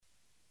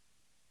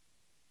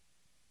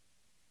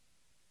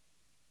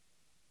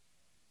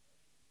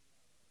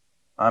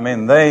I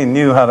mean, they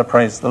knew how to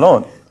praise the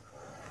Lord.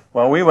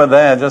 Well, we were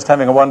there just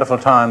having a wonderful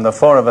time, the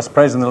four of us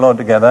praising the Lord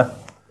together,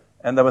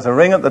 and there was a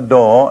ring at the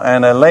door,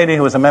 and a lady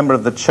who was a member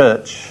of the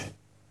church,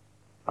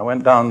 I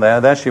went down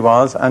there she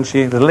was, and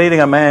she was leading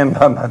a man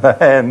by the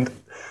hand.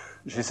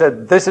 She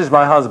said, "This is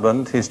my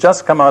husband, he's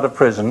just come out of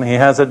prison, he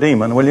has a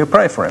demon, will you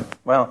pray for him?"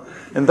 Well,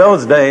 in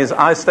those days,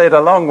 I stayed a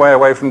long way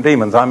away from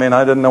demons. I mean,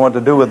 I didn't know what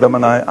to do with them,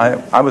 and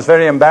I was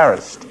very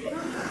embarrassed.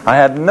 I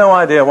had no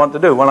idea what to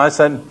do. When I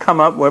said,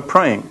 "Come up, we're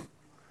praying,"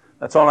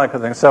 that's all I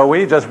could think. So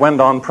we just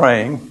went on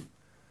praying,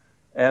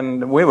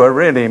 and we were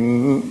really,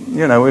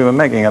 we were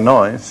making a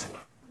noise.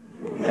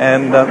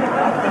 And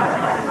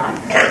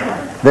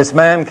this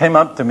man came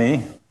up to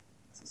me,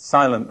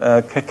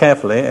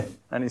 carefully,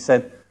 and he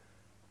said,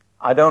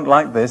 "I don't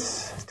like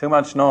this. It's too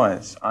much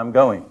noise. I'm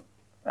going."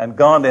 And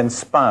God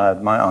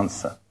inspired my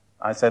answer.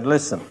 I said,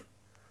 "Listen,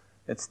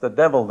 it's the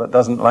devil that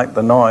doesn't like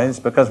the noise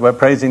because we're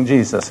praising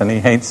Jesus and he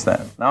hates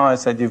that." Now I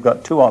said, "You've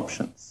got two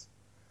options.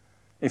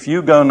 If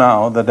you go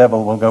now, the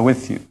devil will go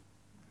with you.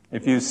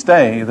 If you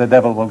stay, the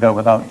devil will go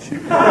without you."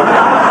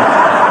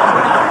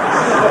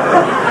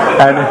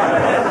 And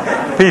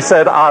he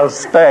said, "I'll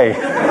stay."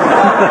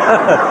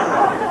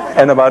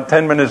 And about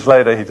 10 minutes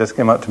later, he just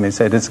came up to me and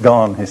said, "It's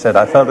gone." He said,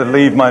 "I felt it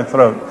leave my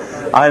throat."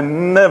 I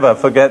never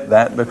forget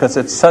that because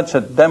it's such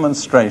a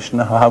demonstration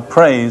of how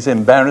praise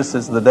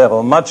embarrasses the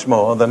devil much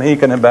more than he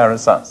can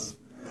embarrass us.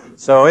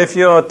 So if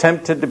you're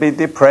tempted to be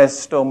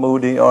depressed or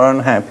moody or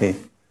unhappy,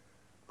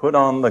 put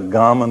on the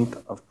garment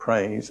of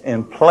praise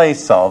in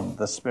place of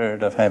the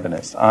spirit of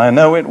heaviness. I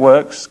know it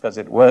works because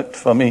it worked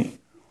for me.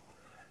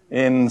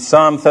 In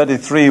Psalm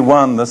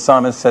 33:1, the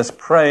psalmist says,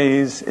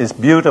 "Praise is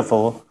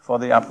beautiful for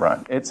the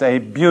upright." It's a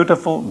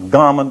beautiful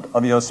garment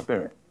of your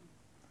spirit.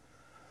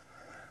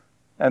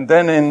 And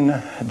then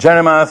in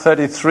Jeremiah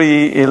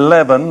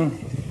 33:11,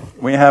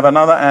 we have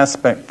another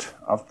aspect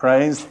of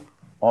praise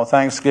or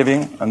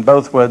thanksgiving, and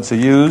both words are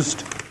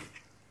used,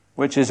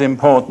 which is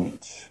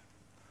important.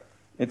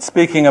 It's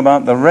speaking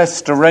about the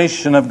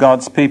restoration of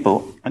God's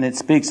people, and it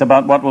speaks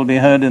about what will be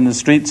heard in the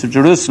streets of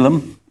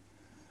Jerusalem.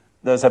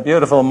 There's a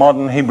beautiful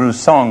modern Hebrew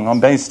song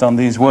based on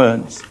these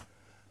words.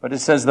 But it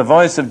says, "The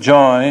voice of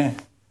joy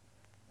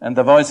and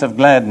the voice of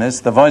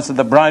gladness, the voice of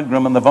the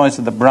bridegroom and the voice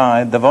of the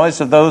bride, the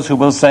voice of those who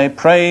will say,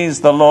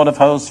 'Praise the Lord of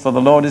hosts, for the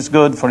Lord is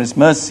good, for his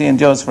mercy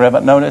endures forever.'"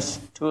 Notice,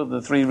 two of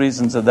the three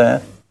reasons are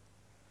there.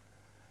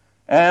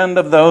 "And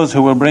of those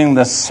who will bring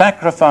the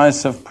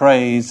sacrifice of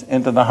praise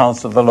into the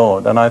house of the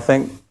Lord." And I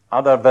think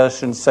other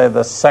versions say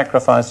the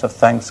sacrifice of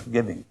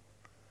thanksgiving.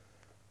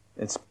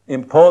 It's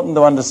important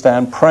to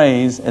understand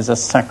praise is a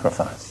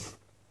sacrifice.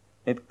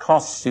 It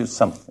costs you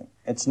something.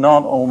 It's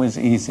not always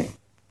easy.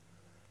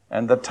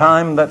 And the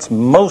time that's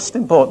most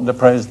important to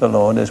praise the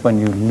Lord is when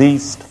you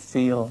least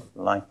feel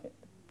like it.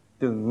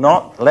 Do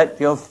not let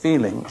your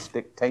feelings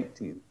dictate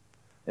to you.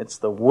 It's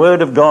the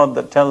Word of God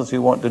that tells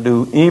you what to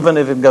do, even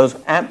if it goes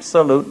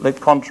absolutely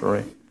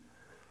contrary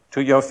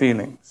to your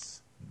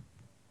feelings.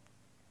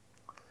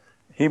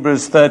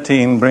 Hebrews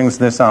 13 brings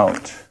this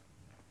out.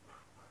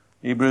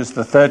 Hebrews,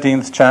 the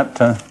 13th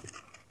chapter,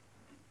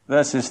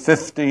 verses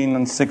 15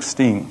 and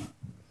 16.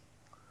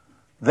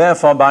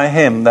 "Therefore by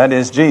him," that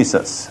is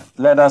Jesus,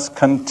 "let us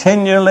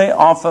continually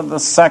offer the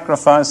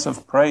sacrifice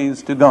of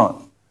praise to God.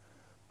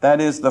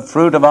 That is the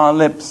fruit of our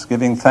lips,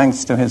 giving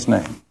thanks to his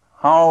name."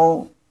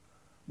 How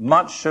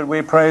much should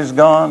we praise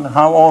God?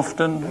 How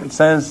often? It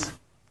says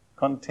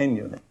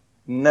continually.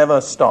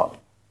 Never stop.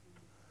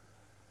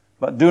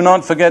 "But do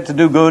not forget to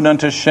do good and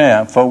to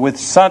share, for with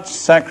such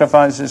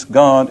sacrifices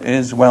God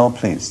is well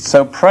pleased."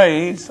 So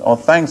praise or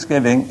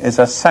thanksgiving is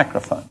a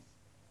sacrifice.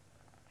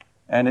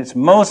 And it's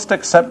most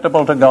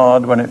acceptable to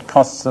God when it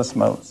costs us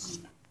most.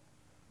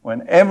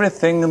 When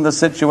everything in the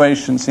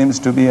situation seems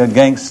to be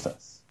against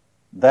us,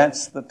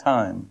 that's the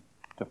time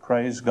to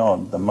praise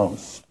God the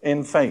most.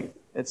 In faith,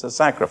 it's a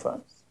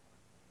sacrifice.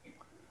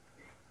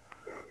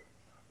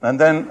 And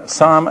then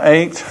Psalm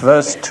 8,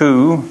 verse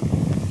 2,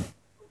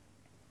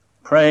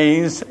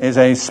 praise is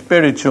a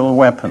spiritual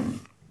weapon.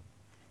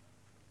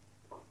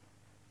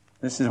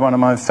 This is one of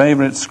my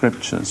favorite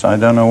scriptures. I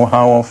don't know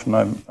how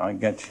often I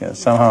get here.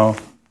 Somehow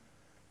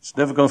it's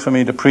difficult for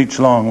me to preach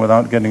long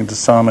without getting to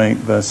Psalm 8,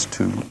 verse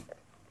 2.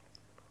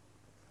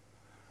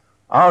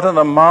 "Out of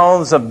the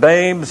mouths of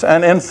babes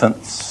and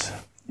infants,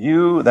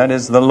 you, that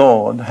is the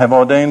Lord, have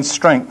ordained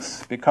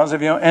strength because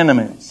of your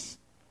enemies,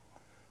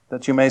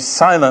 that you may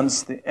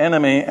silence the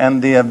enemy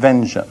and the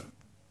avenger."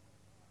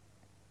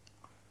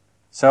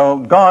 So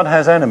God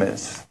has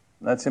enemies.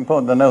 That's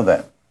important to know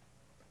that.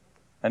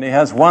 And he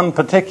has one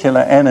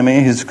particular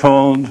enemy. He's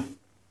called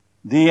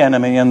the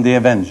enemy and the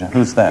avenger.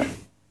 Who's that?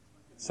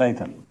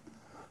 Satan.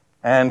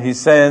 And he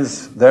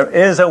says there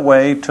is a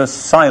way to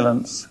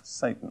silence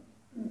Satan.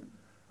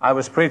 I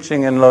was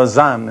preaching in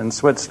Lausanne in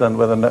Switzerland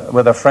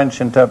with a French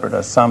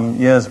interpreter some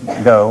years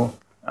ago.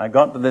 I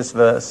got to this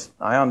verse.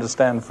 I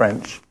understand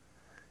French.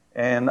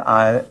 And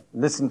I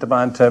listened to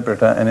my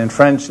interpreter, and in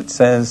French it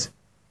says,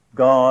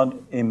 God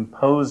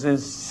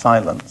imposes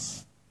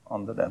silence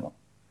on the devil.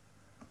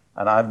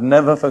 And I've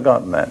never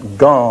forgotten that.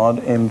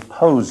 God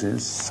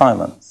imposes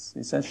silence.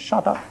 He says,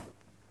 shut up.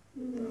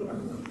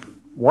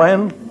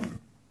 When?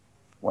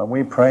 When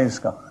we praise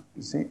God.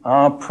 You see,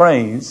 our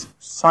praise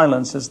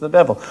silences the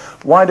devil.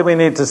 Why do we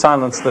need to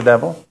silence the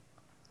devil?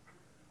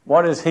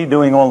 What is he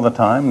doing all the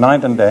time,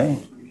 night and day?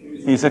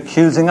 He's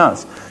accusing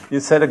us. You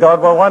say to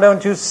God, well, why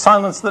don't you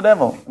silence the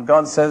devil? And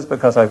God says,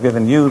 because I've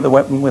given you the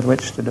weapon with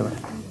which to do it.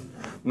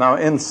 Now,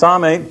 in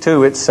Psalm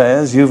 8:2, it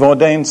says, you've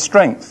ordained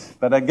strength.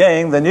 But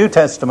again, the New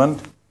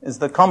Testament is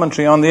the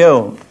commentary on the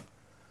Old.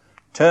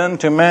 Turn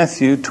to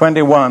Matthew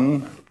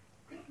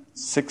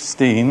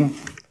 21:16.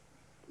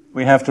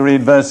 We have to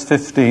read verse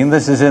 15.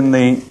 This is in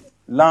the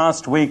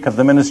last week of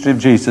the ministry of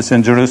Jesus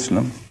in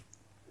Jerusalem.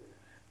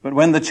 But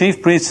when the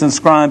chief priests and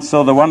scribes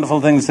saw the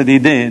wonderful things that he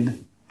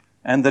did,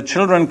 and the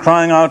children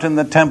crying out in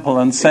the temple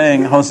and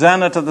saying,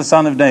 Hosanna to the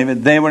Son of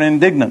David, they were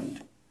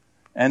indignant,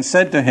 and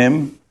said to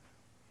him,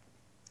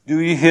 do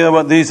you hear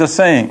what these are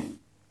saying?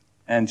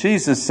 And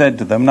Jesus said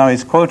to them, now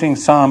he's quoting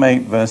Psalm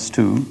 8, verse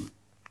 2,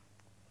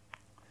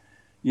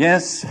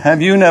 yes,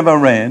 have you never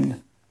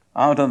read,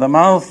 out of the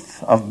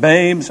mouth of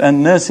babes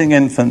and nursing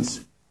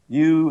infants,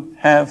 you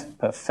have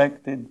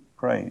perfected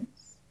praise.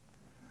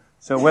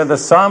 So where the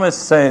psalmist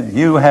said,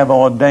 you have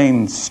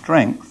ordained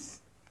strength,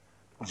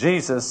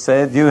 Jesus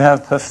said, you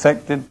have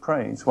perfected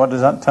praise. What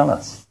does that tell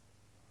us?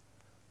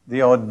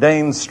 The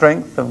ordained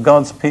strength of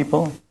God's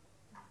people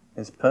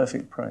is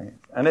perfect praise.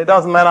 And it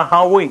doesn't matter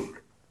how weak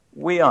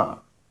we are.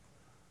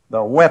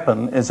 The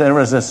weapon is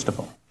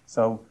irresistible.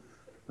 So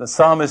the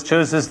psalmist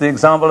chooses the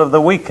example of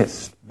the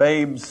weakest,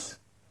 babes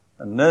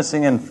and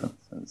nursing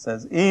infants. And it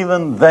says,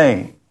 even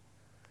they,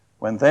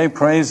 when they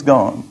praise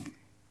God,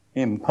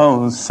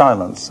 impose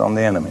silence on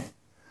the enemy.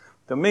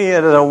 To me,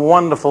 it is a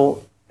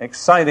wonderful,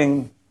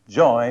 exciting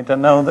joy to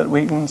know that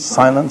we can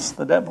silence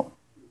the devil.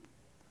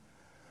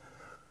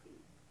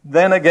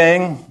 Then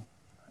again,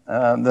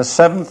 the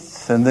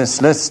seventh in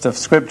this list of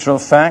scriptural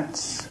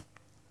facts,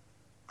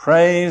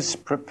 praise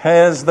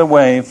prepares the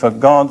way for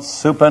God's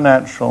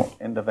supernatural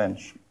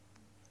intervention.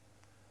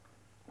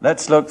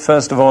 Let's look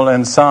first of all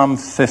in Psalm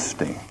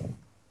 50.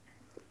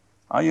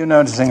 Are you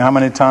noticing how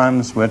many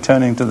times we're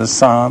turning to the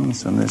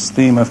Psalms and this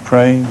theme of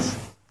praise?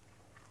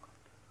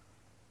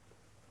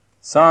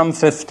 Psalm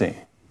 50,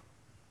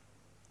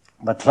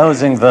 the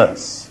closing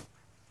verse.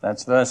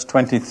 That's verse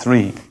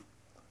 23.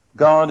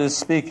 God is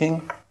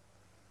speaking,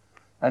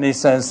 and he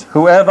says,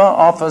 whoever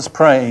offers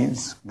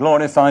praise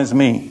glorifies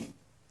me,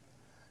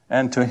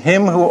 and to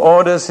him who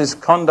orders his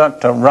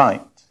conduct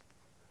aright,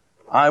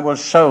 I will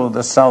show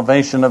the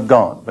salvation of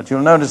God. But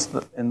you'll notice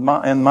that in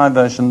my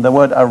version, the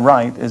word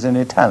aright is in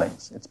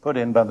italics. It's put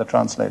in by the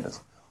translators.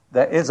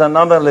 There is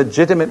another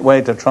legitimate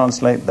way to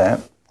translate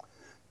that.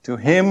 To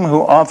him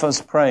who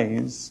offers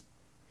praise,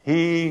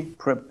 he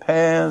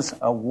prepares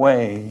a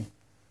way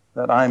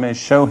that I may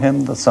show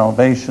him the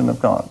salvation of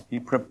God. He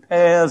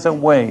prepares a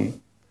way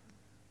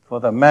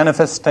for the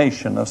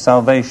manifestation of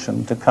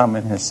salvation to come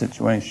in his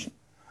situation.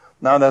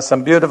 Now, there's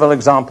some beautiful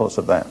examples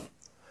of that.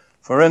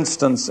 For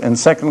instance, in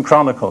 2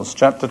 Chronicles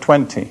chapter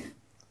 20,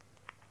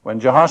 when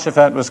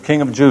Jehoshaphat was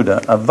king of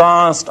Judah, a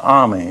vast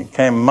army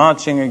came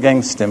marching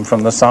against him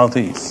from the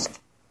southeast.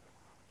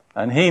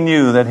 And he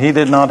knew that he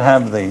did not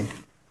have the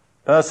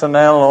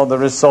personnel or the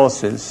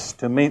resources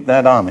to meet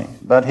that army.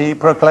 But he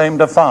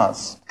proclaimed a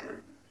fast.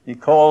 He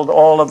called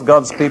all of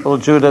God's people,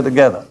 Judah,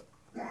 together.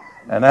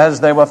 And as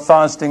they were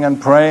fasting and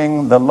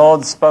praying, the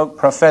Lord spoke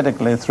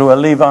prophetically through a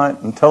Levite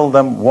and told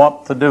them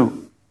what to do.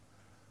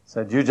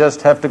 Said, you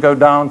just have to go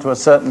down to a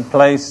certain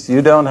place.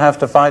 You don't have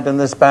to fight in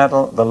this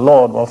battle. The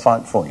Lord will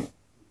fight for you.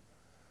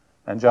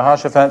 And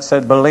Jehoshaphat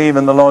said, believe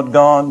in the Lord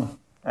God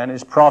and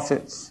his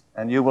prophets,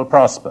 and you will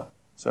prosper.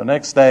 So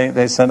next day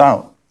they set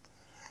out.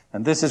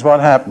 And this is what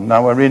happened.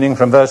 Now we're reading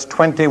from verse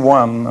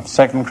 21 of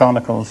 2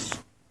 Chronicles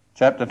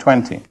chapter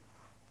 20.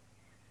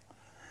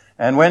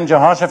 And when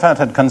Jehoshaphat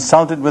had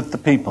consulted with the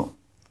people,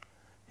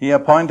 he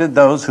appointed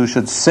those who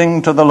should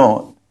sing to the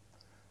Lord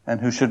and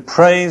who should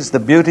praise the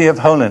beauty of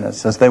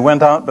holiness as they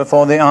went out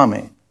before the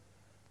army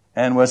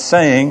and were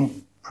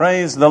saying,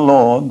 praise the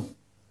Lord,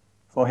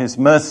 for his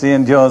mercy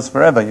endures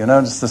forever. You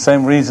notice the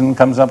same reason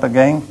comes up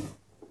again?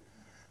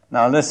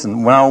 Now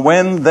listen, now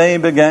when they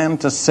began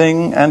to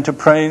sing and to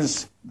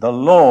praise, the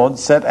Lord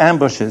set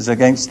ambushes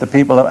against the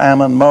people of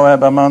Ammon,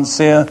 Moab, and Mount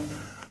Seir,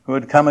 who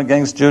had come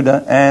against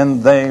Judah,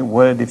 and they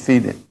were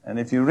defeated. And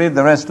if you read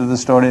the rest of the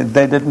story,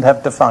 they didn't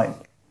have to fight.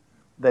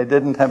 They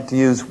didn't have to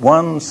use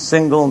one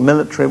single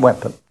military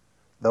weapon.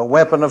 The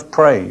weapon of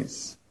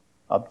praise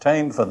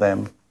obtained for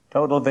them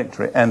total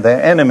victory. And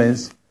their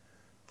enemies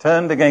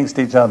turned against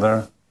each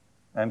other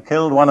and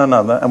killed one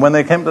another. And when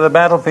they came to the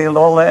battlefield,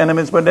 all their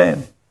enemies were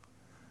dead.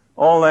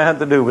 All they had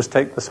to do was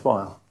take the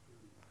spoil.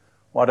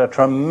 What a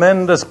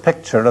tremendous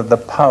picture of the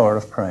power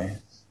of praise.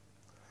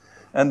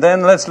 And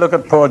then let's look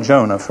at poor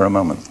Jonah for a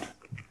moment.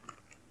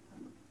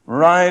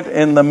 Right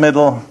in the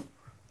middle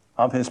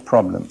of his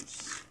problems.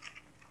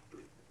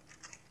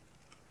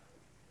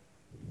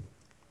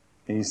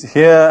 He's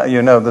here,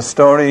 you know the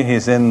story,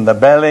 he's in the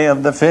belly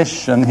of the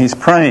fish and he's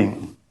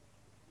praying.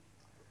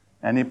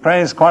 And he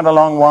prays quite a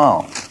long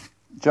while.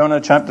 Jonah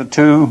chapter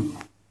 2.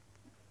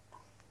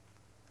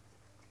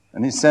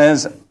 And he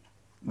says,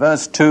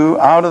 verse 2,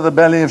 out of the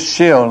belly of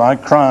Sheol I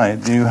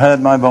cried, you heard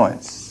my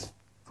voice.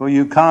 For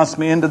you cast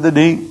me into the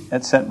deep,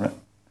 etc.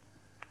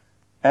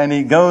 And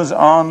he goes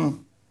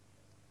on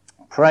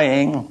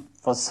praying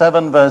for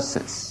 7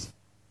 verses.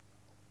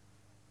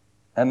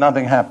 And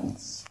nothing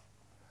happens.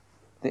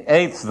 The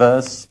 8th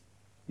verse,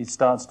 he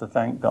starts to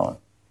thank God.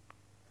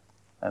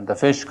 And the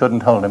fish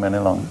couldn't hold him any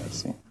longer,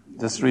 see.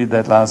 Just read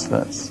that last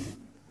verse.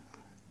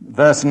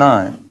 Verse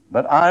 9.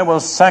 But I will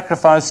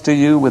sacrifice to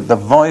you with the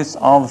voice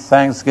of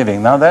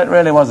thanksgiving. Now that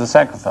really was a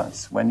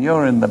sacrifice. When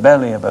you're in the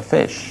belly of a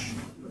fish,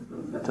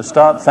 to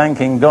start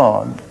thanking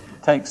God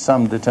takes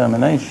some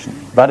determination.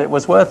 But it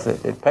was worth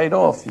it. It paid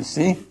off, you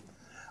see.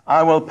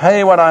 I will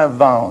pay what I have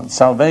vowed.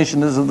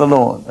 Salvation is of the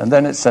Lord. And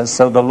then it says,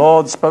 so the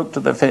Lord spoke to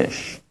the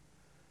fish,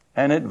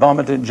 and it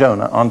vomited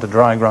Jonah onto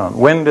dry ground.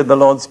 When did the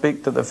Lord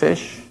speak to the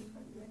fish?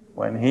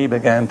 When he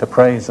began to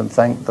praise and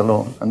thank the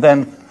Lord. And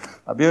then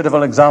a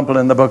beautiful example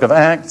in the book of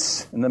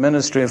Acts, in the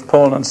ministry of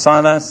Paul and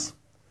Silas.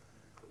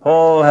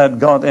 Paul had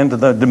got into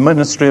the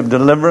ministry of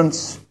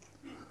deliverance.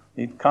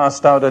 He'd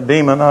cast out a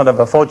demon out of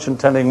a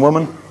fortune-telling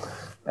woman,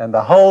 and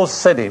the whole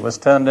city was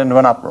turned into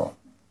an uproar.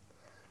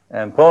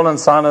 And Paul and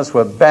Silas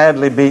were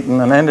badly beaten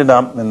and ended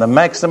up in the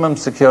maximum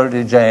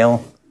security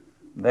jail.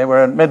 They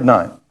were at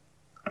midnight.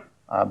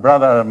 A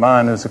brother of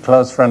mine, who's a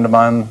close friend of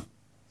mine,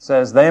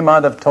 says they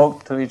might have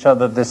talked to each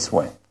other this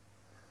way.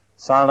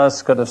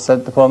 Silas could have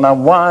said to Paul, now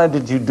why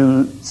did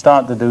you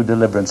start to do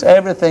deliverance?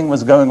 Everything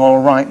was going all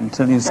right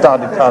until you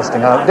started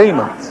casting out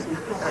demons.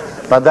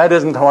 But that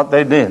isn't what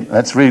they did.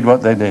 Let's read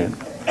what they did.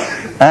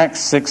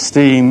 Acts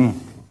 16,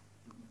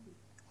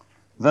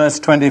 verse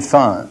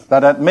 25.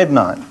 But at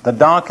midnight, the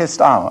darkest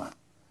hour,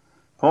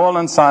 Paul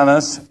and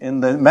Silas,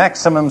 in the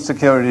maximum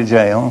security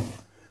jail,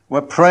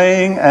 were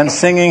praying and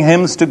singing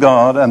hymns to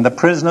God, and the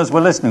prisoners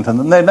were listening to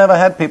them. They'd never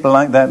had people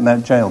like that in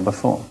that jail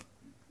before.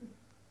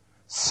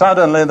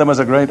 Suddenly there was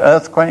a great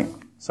earthquake,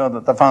 so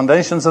that the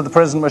foundations of the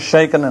prison were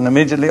shaken, and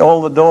immediately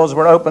all the doors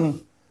were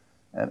opened,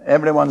 and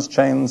everyone's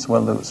chains were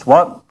loose.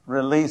 What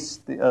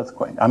released the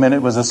earthquake? I mean,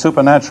 it was a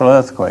supernatural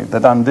earthquake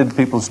that undid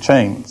people's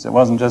chains. It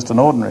wasn't just an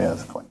ordinary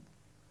earthquake.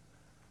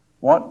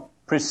 What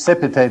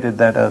precipitated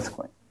that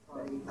earthquake?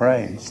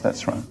 Praise,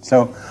 that's right.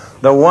 So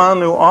the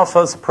one who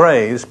offers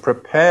praise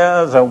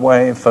prepares a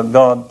way for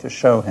God to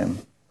show him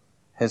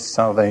his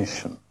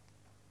salvation.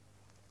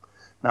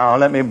 Now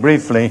let me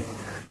briefly,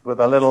 with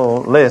a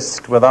little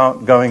list,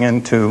 without going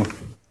into,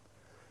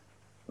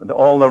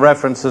 all the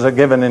references are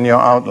given in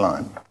your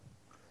outline.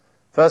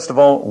 First of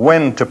all,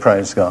 when to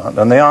praise God.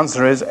 And the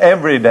answer is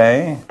every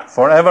day,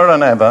 forever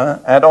and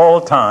ever, at all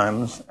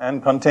times,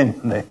 and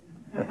continually.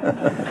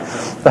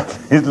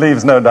 It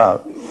leaves no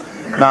doubt.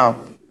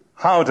 Now,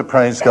 how to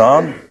praise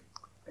God?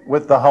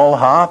 With the whole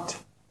heart,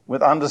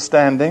 with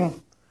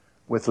understanding,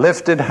 with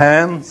lifted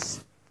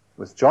hands,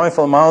 with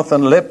joyful mouth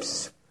and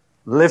lips,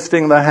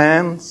 lifting the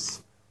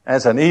hands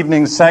as an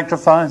evening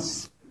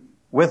sacrifice,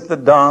 with the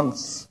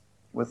dance,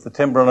 with the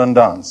timbrel and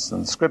dance.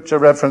 And scripture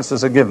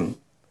references are given.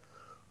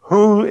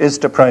 Who is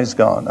to praise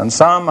God? And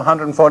Psalm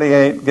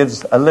 148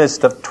 gives a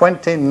list of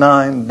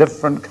 29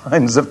 different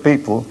kinds of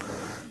people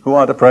who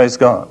are to praise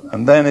God.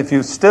 And then if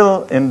you're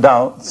still in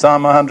doubt,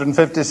 Psalm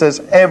 150 says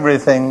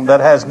everything that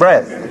has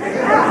breath.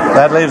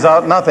 That leaves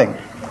out nothing.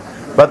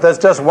 But there's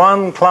just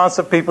one class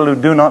of people who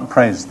do not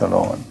praise the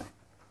Lord.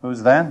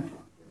 Who's that?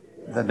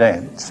 The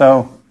dead.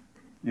 So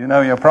you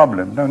know your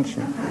problem, don't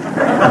you?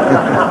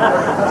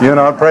 If you're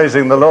not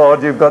praising the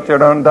Lord, you've got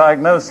your own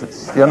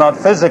diagnosis. You're not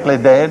physically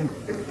dead,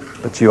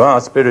 but you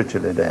are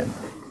spiritually dead.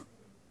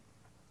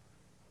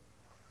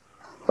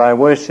 By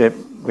worship,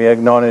 we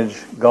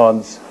acknowledge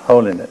God's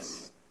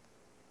holiness.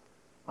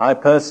 I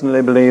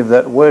personally believe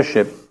that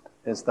worship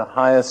is the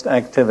highest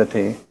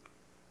activity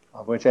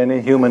of which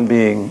any human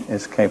being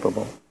is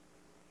capable.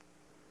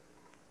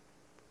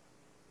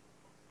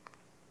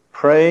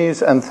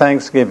 Praise and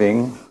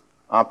thanksgiving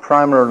are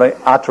primarily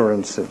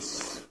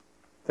utterances.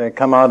 They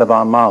come out of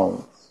our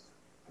mouths.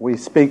 We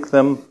speak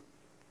them,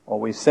 or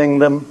we sing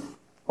them,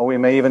 or we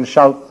may even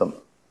shout them.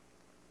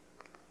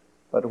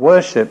 But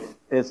worship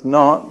is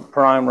not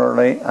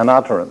primarily an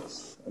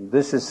utterance. And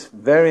this is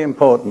very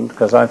important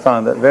because I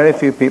find that very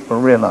few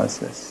people realize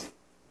this.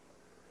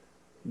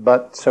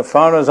 But so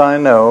far as I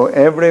know,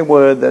 every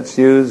word that's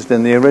used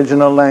in the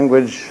original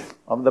language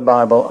of the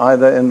Bible,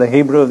 either in the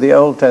Hebrew of the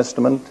Old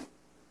Testament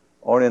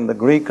or in the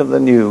Greek of the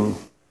New,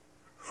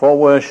 for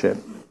worship,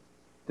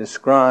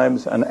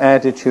 describes an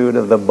attitude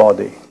of the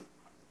body.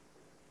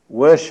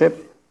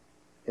 Worship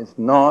is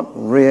not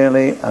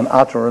really an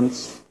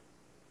utterance,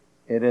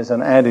 it is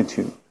an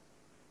attitude.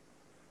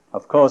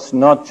 Of course,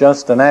 not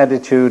just an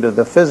attitude of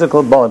the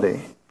physical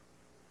body,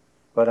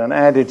 but an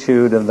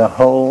attitude of the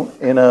whole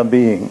inner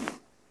being.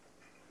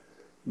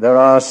 There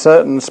are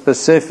certain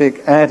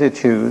specific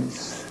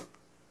attitudes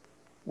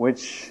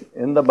which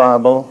in the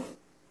Bible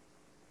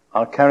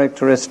are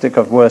characteristic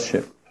of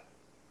worship.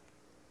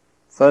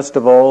 First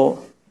of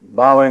all,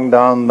 bowing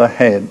down the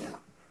head.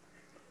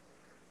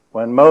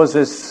 When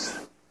Moses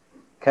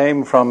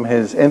came from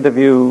his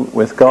interview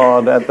with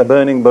God at the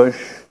burning bush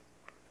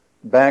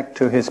back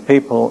to his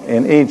people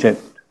in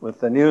Egypt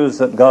with the news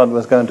that God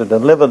was going to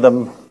deliver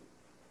them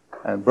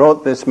and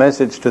brought this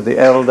message to the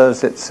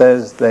elders, it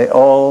says they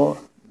all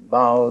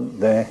bowed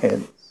their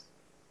heads.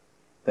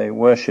 They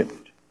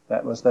worshipped.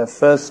 That was their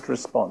first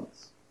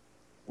response.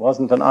 It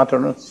wasn't an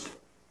utterance,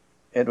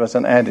 it was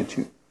an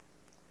attitude.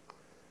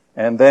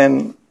 And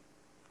then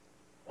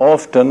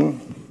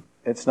often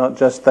it's not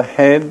just the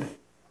head,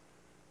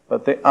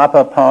 but the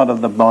upper part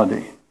of the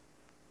body.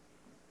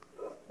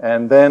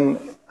 And then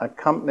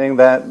accompanying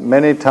that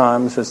many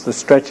times is the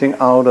stretching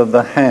out of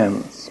the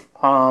hands,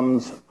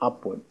 palms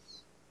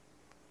upwards.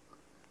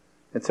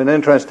 It's an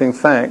interesting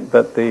fact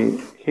that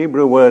the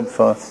Hebrew word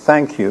for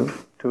thank you,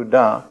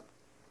 tudah,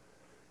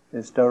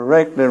 is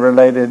directly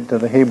related to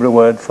the Hebrew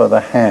word for the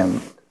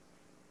hand.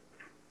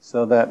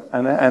 So that,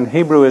 and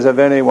Hebrew is a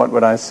very, what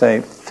would I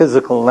say,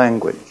 physical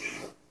language.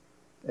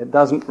 It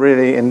doesn't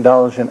really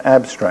indulge in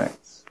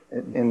abstracts.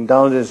 It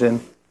indulges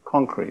in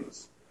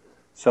concretes.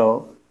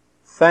 So,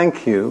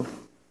 thank you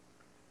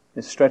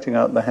is stretching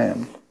out the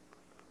hand.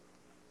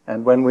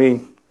 And when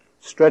we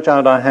stretch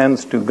out our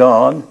hands to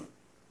God,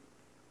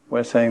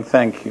 we're saying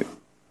thank you.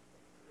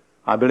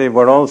 I believe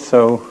we're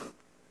also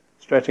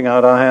stretching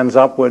out our hands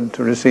upward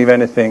to receive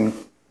anything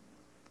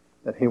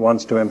that He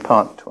wants to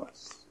impart to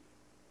us.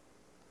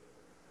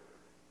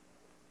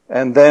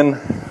 And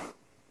then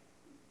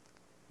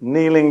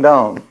kneeling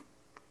down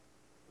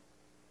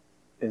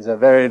is a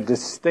very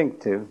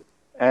distinctive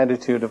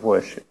attitude of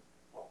worship.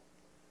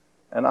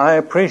 And I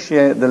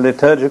appreciate the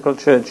liturgical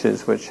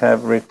churches which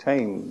have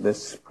retained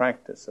this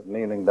practice of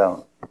kneeling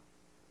down.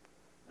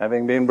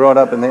 Having been brought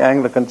up in the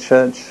Anglican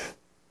Church,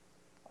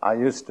 I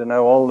used to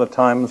know all the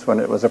times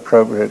when it was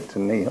appropriate to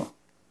kneel.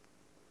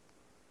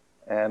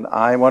 And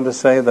I want to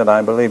say that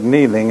I believe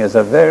kneeling is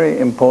a very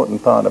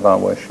important part of our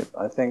worship.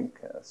 I think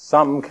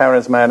some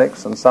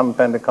charismatics and some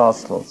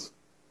Pentecostals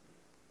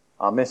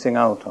are missing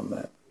out on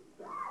that.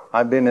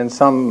 I've been in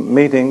some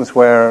meetings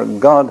where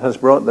God has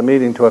brought the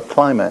meeting to a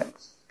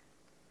climax,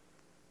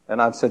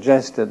 and I've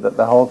suggested that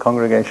the whole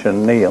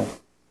congregation kneel.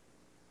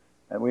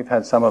 And we've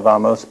had some of our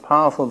most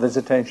powerful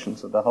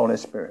visitations of the Holy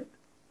Spirit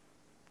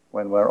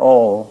when we're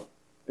all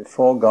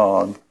before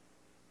God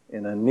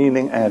in a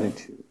kneeling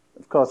attitude.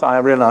 Of course, I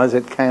realize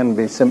it can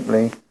be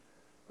simply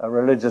a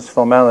religious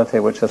formality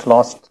which has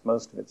lost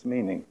most of its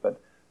meaning, but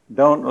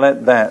don't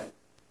let that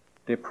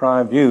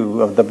deprive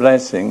you of the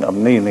blessing of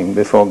kneeling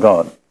before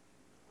God.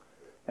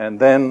 And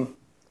then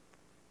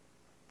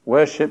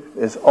worship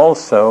is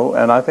also,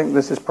 and I think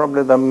this is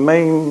probably the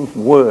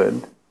main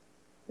word,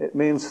 it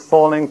means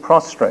falling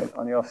prostrate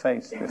on your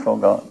face before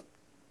God.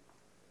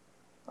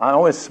 I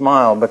always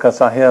smile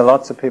because I hear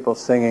lots of people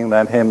singing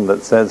that hymn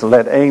that says,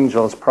 "Let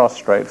angels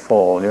prostrate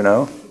fall," you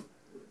know.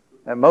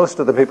 And most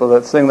of the people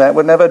that sing that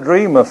would never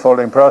dream of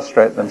falling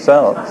prostrate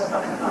themselves.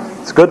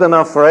 It's good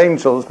enough for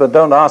angels, but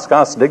don't ask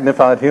us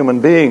dignified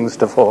human beings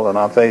to fall on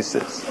our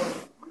faces.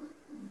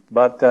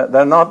 But there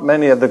are not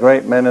many of the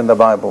great men in the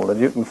Bible that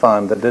you can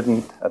find that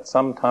didn't at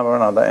some time or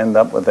another end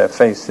up with their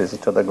faces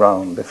to the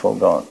ground before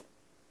God.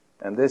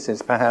 And this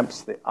is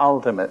perhaps the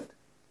ultimate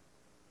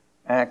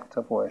act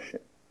of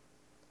worship.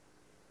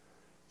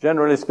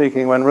 Generally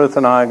speaking, when Ruth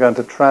and I are going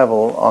to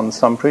travel on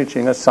some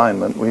preaching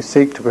assignment, we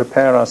seek to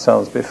prepare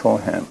ourselves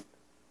beforehand.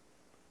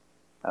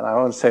 And I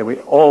won't say we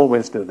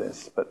always do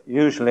this, but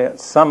usually at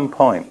some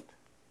point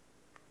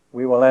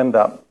we will end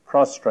up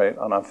prostrate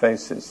on our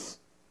faces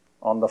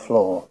on the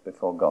floor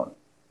before God.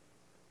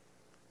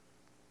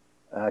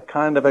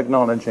 Kind of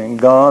acknowledging,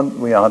 God,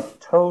 we are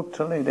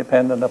totally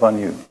dependent upon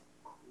you.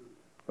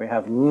 We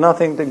have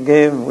nothing to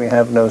give, we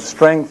have no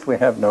strength, we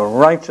have no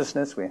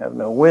righteousness, we have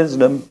no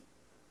wisdom,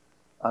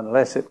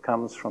 unless it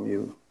comes from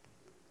you.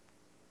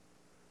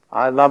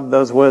 I love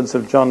those words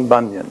of John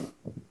Bunyan.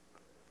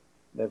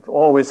 They've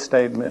always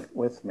stayed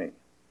with me.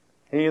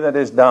 He that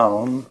is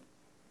down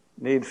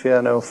need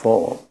fear no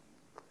fall.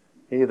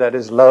 He that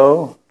is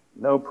low,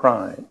 no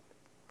pride.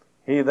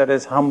 He that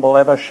is humble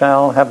ever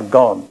shall have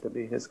God to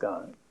be his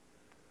guide.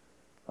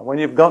 And when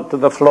you've got to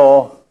the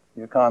floor,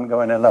 you can't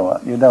go any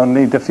lower. You don't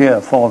need to fear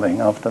falling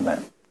after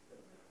that.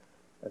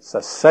 It's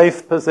a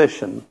safe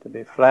position to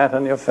be flat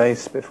on your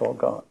face before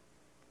God.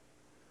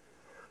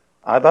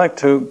 I'd like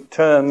to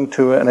turn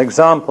to an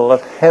example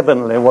of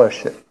heavenly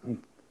worship,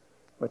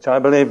 which I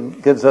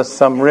believe gives us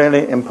some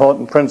really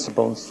important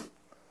principles,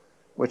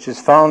 which is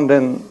found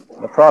in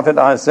the prophet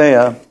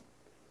Isaiah,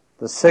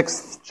 the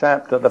 6th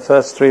chapter, the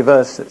first 3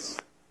 verses.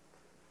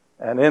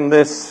 And in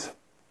this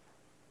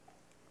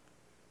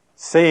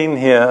scene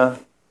here,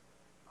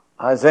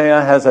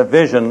 Isaiah has a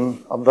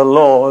vision of the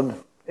Lord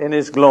in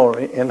his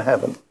glory in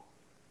heaven.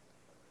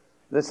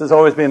 This has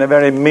always been a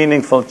very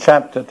meaningful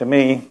chapter to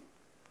me,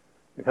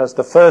 because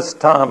the first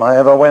time I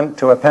ever went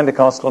to a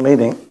Pentecostal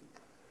meeting,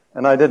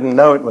 and I didn't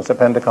know it was a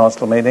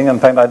Pentecostal meeting. In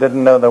fact, I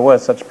didn't know there were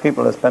such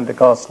people as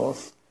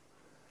Pentecostals.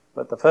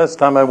 But the first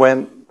time I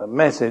went, the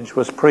message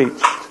was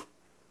preached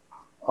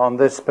on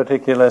this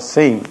particular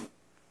scene.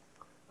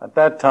 At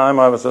that time,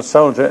 I was a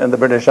soldier in the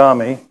British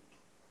Army,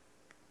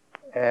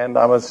 and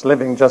I was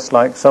living just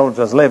like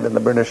soldiers live in the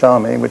British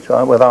Army,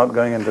 without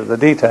going into the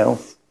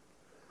details.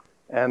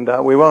 And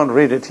we won't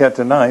read it here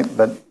tonight,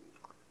 but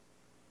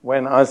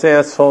when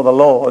Isaiah saw the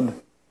Lord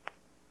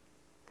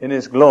in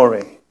his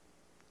glory,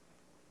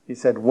 he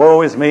said,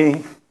 "Woe is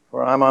me,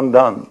 for I'm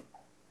undone.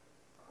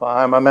 For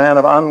I am a man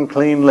of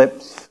unclean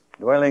lips,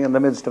 dwelling in the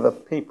midst of a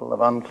people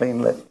of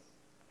unclean lips."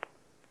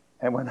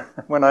 And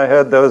when I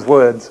heard those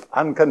words,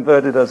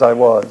 unconverted as I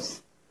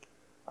was,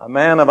 a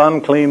man of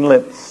unclean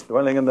lips,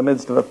 dwelling in the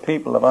midst of a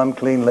people of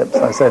unclean lips,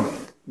 I said,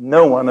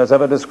 no one has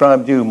ever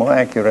described you more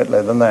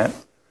accurately than that.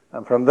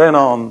 And from then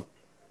on,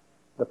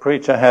 the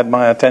preacher had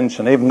my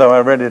attention, even though I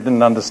really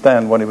didn't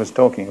understand what he was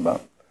talking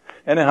about.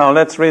 Anyhow,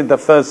 let's read the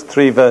first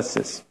 3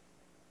 verses.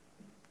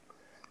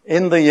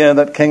 In the year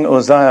that King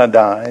Uzziah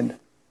died,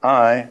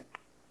 I,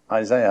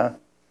 Isaiah,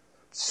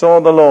 saw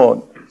the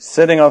Lord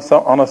sitting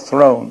on a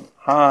throne,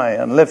 high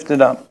and lifted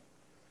up,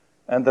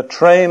 and the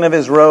train of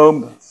his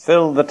robe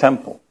filled the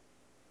temple.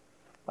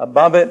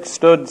 Above it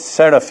stood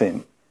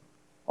seraphim,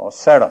 or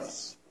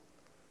seraphs.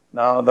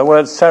 Now, the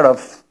word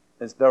seraph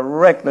is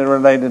directly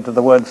related to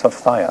the word for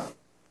fire.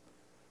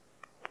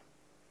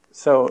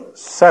 So,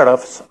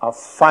 seraphs are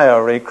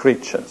fiery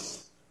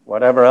creatures,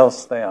 whatever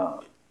else they are.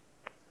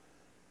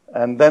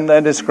 And then they're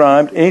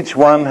described, each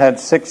one had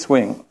 6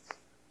 wings.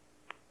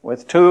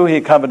 With 2 he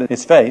covered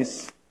his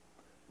face,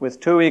 with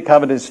 2 he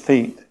covered his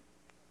feet,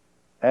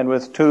 and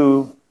with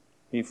 2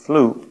 he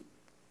flew.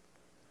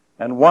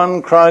 And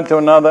one cried to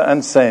another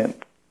and said,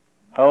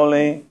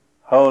 Holy,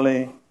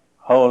 holy,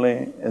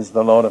 holy is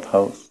the Lord of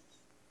hosts.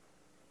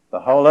 The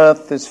whole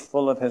earth is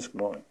full of his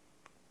glory.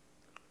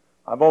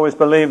 I've always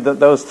believed that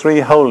those 3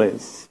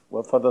 holies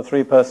were for the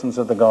 3 persons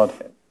of the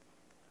Godhead.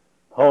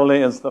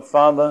 Holy is the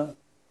Father,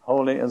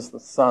 holy is the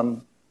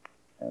Son,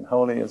 and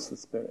holy is the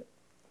Spirit.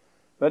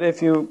 But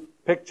if you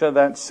picture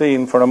that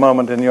scene for a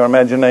moment in your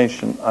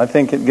imagination, I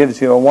think it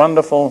gives you a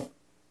wonderful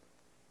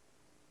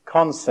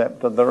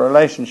concept of the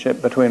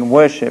relationship between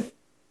worship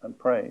and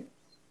praise.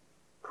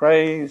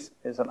 Praise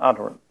is an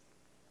utterance.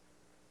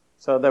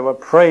 So they were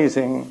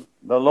praising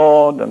the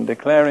Lord and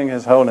declaring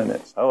his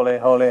holiness. Holy,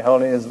 holy,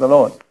 holy is the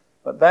Lord.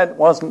 But that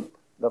wasn't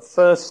the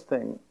first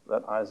thing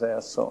that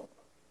Isaiah saw.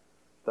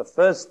 The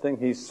first thing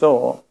he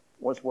saw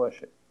was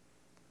worship.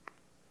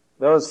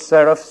 Those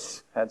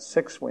seraphs had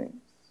 6 wings.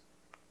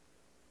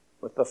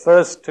 With the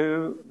first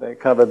 2, they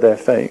covered their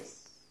face.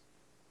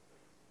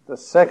 The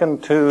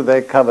second 2,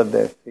 they covered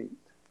their feet.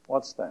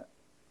 What's that?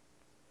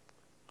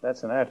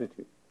 That's an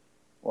attitude.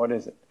 What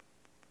is it?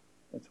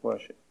 It's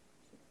worship.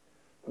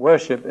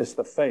 Worship is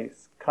the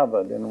face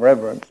covered in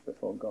reverence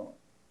before God.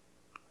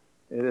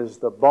 It is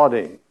the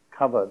body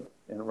covered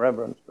in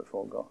reverence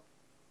before God.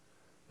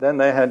 Then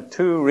they had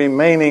 2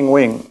 remaining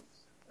wings,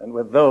 and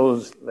with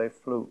those they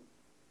flew.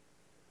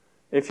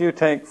 If you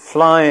take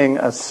flying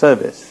as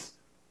service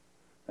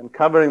and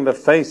covering the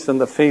face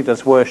and the feet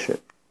as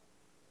worship,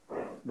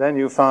 then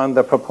you find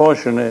the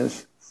proportion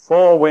is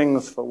 4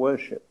 wings for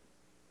worship,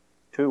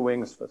 2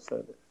 wings for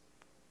service.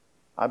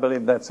 I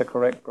believe that's a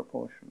correct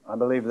proportion. I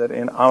believe that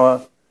in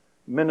our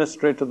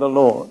ministry to the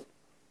Lord,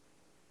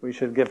 we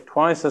should give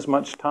twice as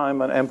much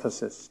time and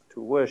emphasis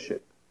to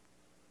worship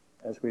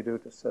as we do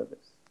to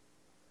service.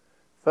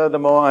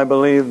 Furthermore, I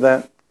believe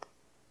that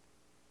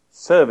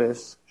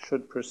service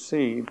should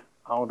proceed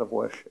out of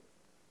worship.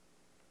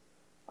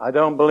 I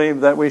don't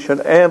believe that we should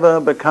ever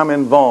become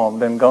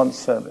involved in God's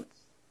service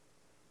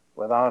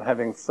without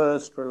having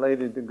first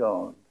related to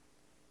God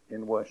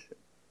in worship.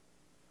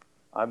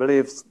 I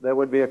believe there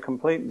would be a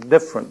complete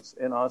difference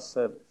in our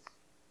service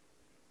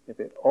if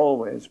it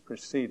always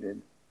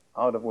proceeded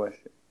out of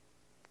worship.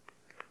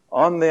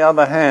 On the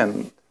other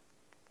hand,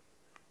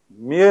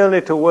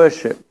 merely to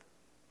worship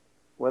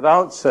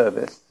without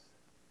service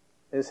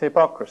is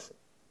hypocrisy.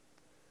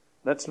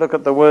 Let's look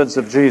at the words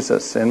of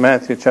Jesus in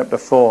Matthew chapter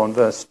 4 and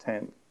verse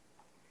 10.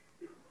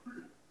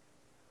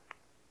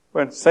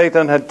 When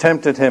Satan had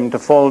tempted him to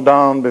fall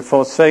down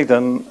before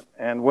Satan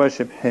and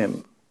worship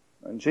him.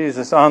 And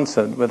Jesus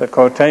answered with a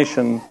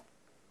quotation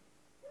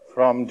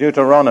from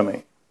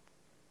Deuteronomy.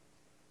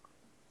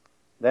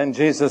 Then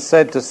Jesus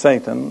said to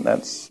Satan,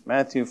 that's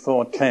Matthew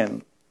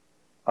 4:10,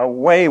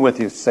 Away with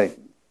you,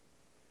 Satan,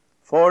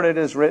 for it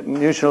is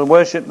written, You shall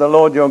worship the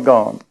Lord your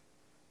God,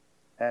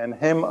 and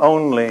him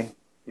only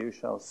you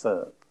shall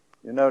serve.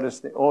 You notice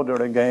the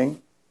order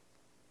again.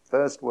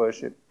 First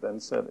worship, then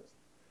service.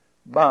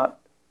 But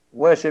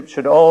worship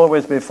should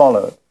always be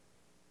followed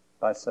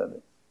by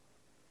service.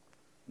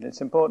 And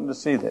it's important to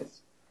see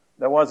this.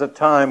 There was a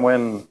time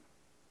when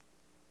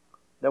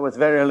there was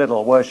very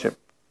little worship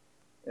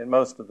in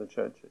most of the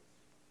churches.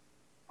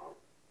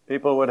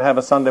 People would have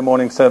a Sunday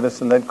morning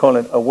service and they'd call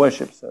it a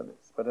worship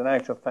service. But in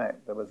actual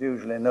fact, there was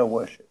usually no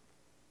worship.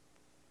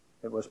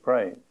 It was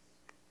praise.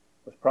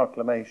 It was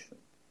proclamation.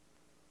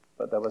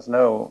 But there was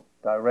no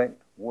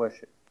direct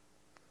worship.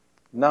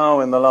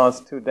 Now, in the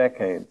last 2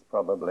 decades,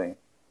 probably,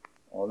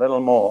 or a little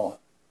more,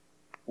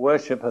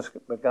 worship has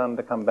begun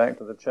to come back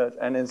to the church,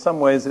 and in some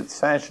ways it's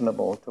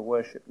fashionable to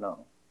worship now.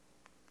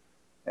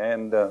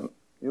 And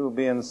you'll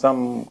be in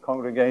some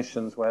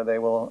congregations where they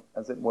will,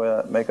 as it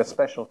were, make a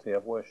specialty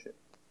of worship.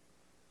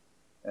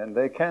 And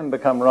they can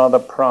become rather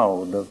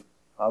proud of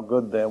how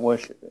good their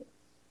worship is.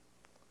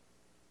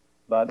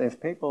 But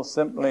if people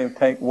simply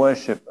take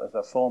worship as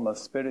a form of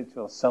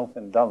spiritual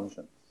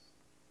self-indulgence,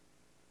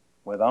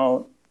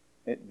 without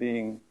it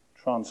being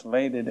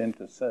translated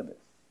into service,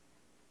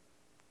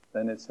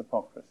 then it's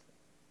hypocrisy.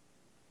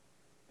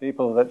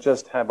 People that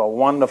just have a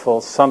wonderful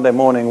Sunday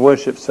morning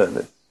worship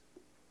service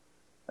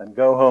and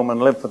go home and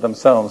live for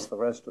themselves the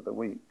rest of the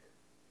week,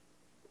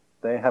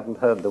 they haven't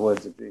heard the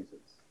words of Jesus.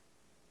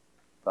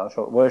 Thou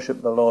shalt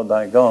worship the Lord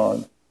thy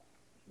God,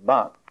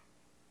 but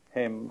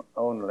him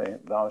only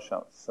thou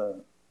shalt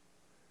serve.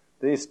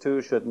 These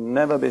two should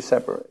never be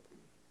separated.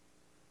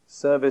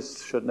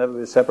 Service should never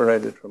be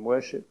separated from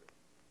worship,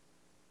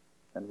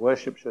 and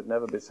worship should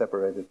never be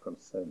separated from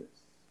service.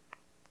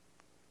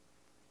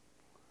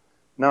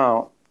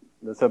 Now,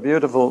 there's a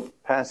beautiful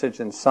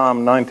passage in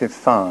Psalm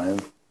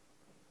 95,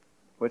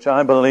 which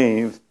I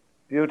believe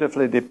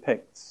beautifully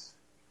depicts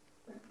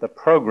the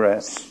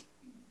progress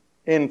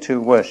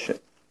into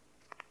worship.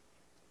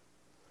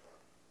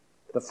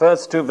 The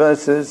first two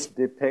verses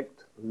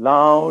depict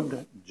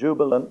loud,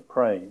 jubilant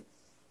praise.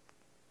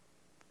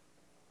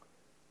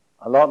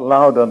 A lot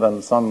louder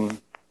than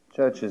some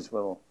churches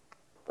will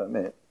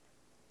permit.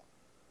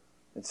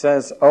 It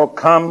says, "O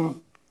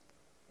come,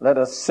 let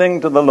us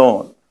sing to the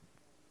Lord.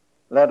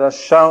 Let us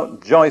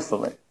shout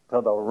joyfully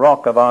to the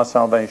rock of our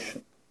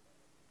salvation."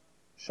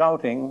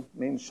 Shouting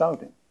means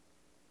shouting.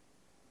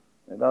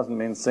 It doesn't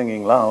mean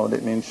singing loud,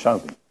 it means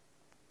shouting.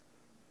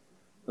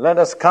 "Let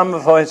us come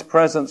before his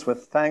presence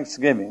with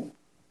thanksgiving.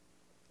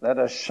 Let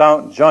us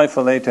shout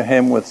joyfully to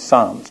him with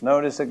psalms."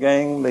 Notice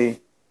again the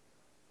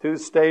two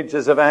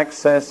stages of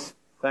access,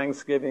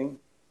 thanksgiving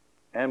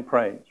and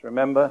praise.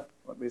 Remember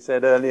what we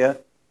said earlier?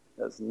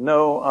 There's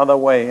no other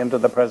way into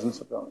the presence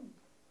of God.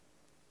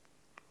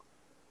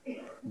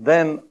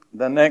 Then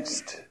the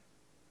next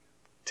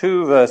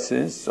two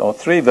verses, or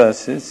three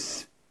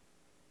verses,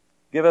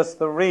 give us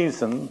the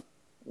reason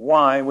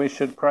why we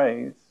should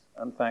praise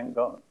and thank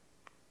God.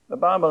 The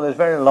Bible is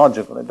very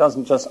logical. It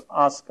doesn't just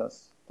ask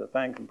us to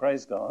thank and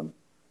praise God,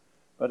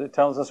 but it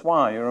tells us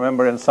why. You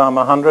remember in Psalm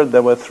 100,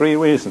 there were three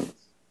reasons.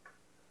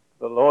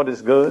 The Lord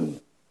is good,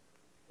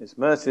 his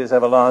mercy is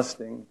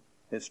everlasting,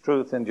 his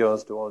truth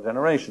endures to all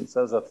generations.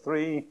 Those are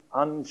three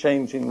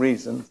unchanging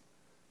reasons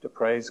to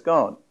praise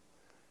God.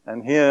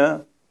 And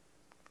here,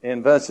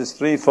 in verses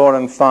 3, 4,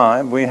 and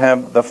 5, we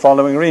have the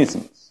following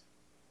reasons.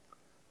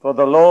 "For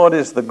the Lord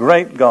is the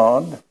great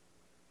God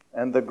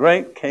and the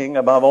great King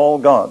above all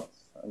gods."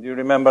 And you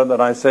remember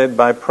that I said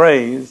by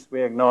praise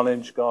we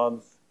acknowledge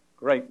God's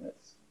greatness.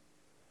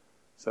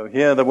 So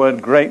here the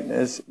word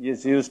greatness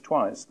is used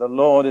twice. The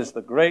Lord is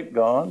the great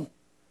God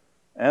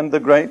and the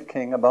great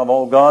King above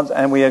all gods,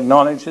 and we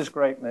acknowledge his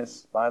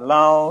greatness by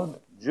loud,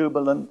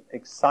 jubilant,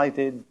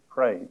 excited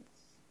praise.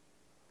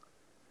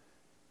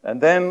 And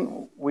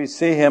then we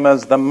see him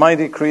as the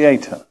mighty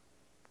creator.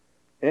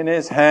 In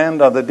his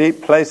hand are the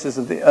deep places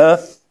of the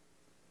earth.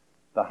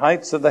 The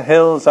heights of the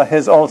hills are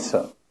his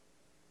also.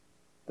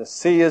 The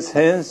sea is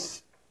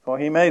his, for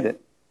he made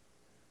it,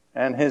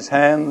 and his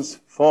hands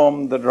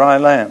formed the dry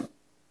land.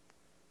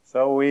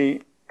 So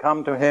we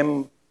come to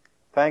him,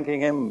 thanking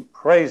him,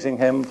 praising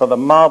him for the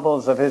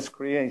marvels of his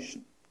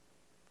creation.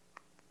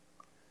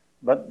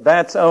 But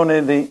that's only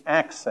the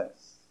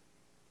access.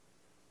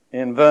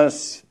 In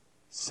verse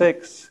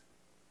 6,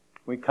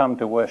 we come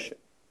to worship.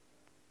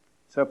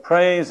 So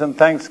praise and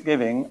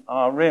thanksgiving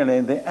are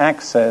really the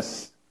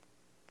access,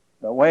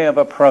 the way of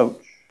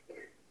approach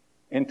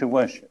into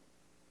worship.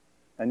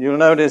 And you'll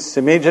notice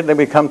immediately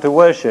we come to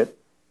worship,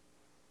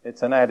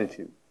 it's an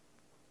attitude.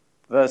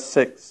 Verse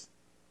 6,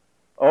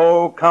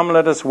 "Oh, come,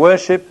 let us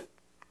worship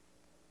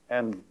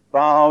and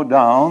bow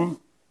down.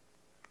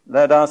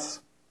 Let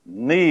us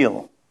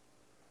kneel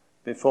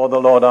before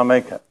the Lord our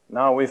Maker."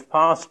 Now we've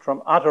passed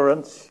from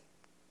utterance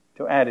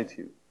to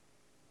attitude.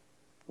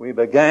 We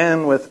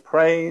began with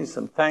praise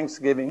and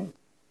thanksgiving,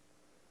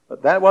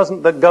 but that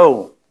wasn't the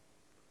goal.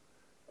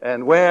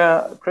 And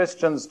where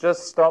Christians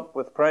just stop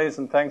with praise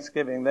and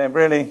thanksgiving, they've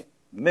really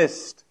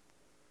missed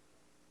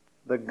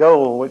the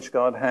goal which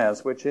God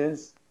has, which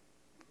is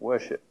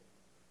worship,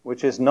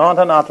 which is not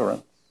an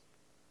utterance,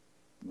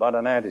 but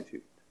an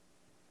attitude.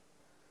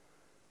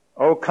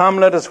 "Oh, come,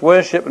 let us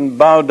worship and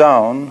bow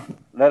down.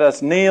 Let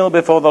us kneel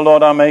before the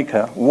Lord our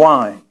Maker."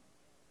 Why?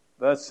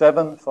 Verse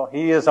 7, "For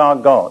he is our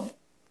God."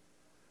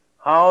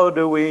 How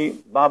do we,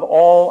 above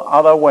all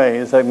other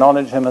ways,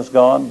 acknowledge him as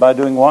God? By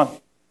doing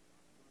what?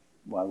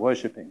 By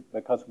worshiping.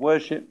 Because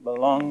worship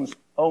belongs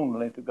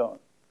only to God.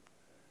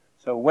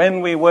 So when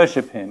we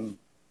worship him,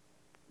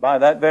 by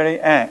that very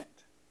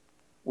act,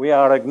 we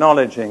are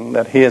acknowledging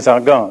that he is our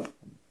God.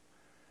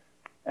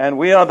 And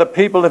we are the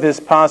people of his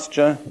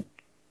pasture,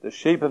 the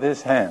sheep of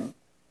his hand.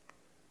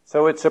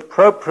 So it's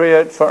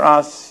appropriate for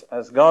us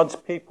as God's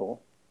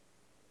people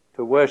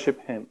to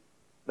worship him.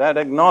 that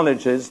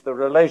acknowledges the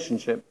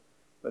relationship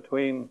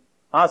between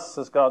us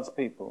as God's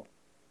people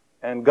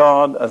and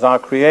God as our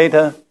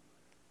Creator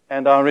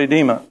and our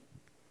Redeemer.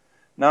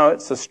 Now,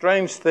 it's a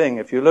strange thing.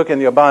 If you look in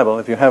your Bible,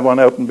 if you have one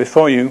open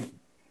before you,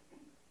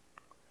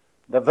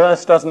 the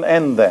verse doesn't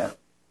end there.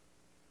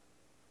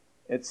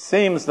 It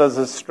seems there's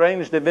a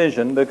strange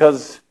division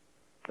because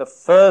the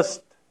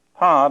first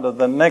part of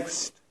the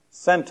next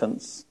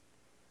sentence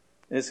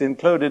is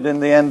included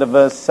in the end of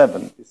verse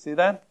 7. You see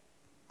that?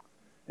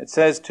 It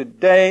says,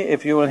 today,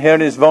 if you will hear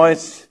his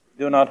voice,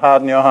 do not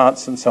harden your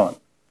hearts, and so on.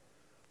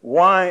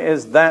 Why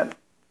is that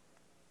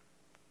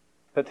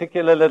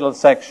particular little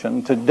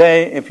section,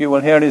 today, if you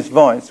will hear his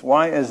voice,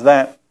 why is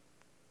that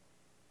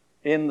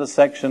in the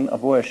section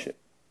of worship?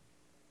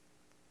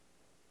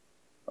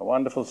 A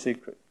wonderful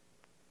secret.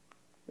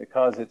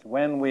 Because it's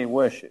when we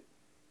worship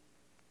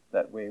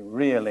that we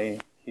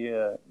really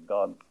hear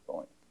God's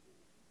voice.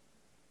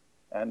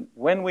 And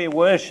when we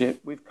worship,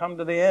 we've come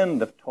to the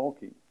end of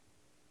talking.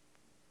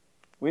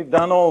 We've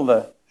done all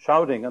the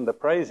shouting and the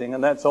praising,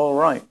 and that's all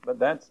right, but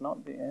that's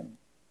not the end.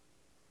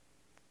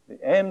 The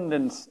end,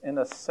 in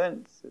a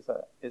sense,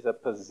 is a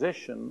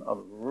position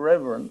of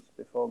reverence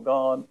before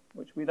God,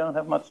 which we don't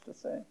have much to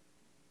say.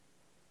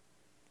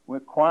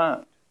 We're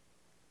quiet.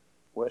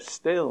 We're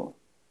still.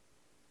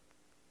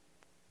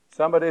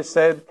 Somebody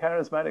said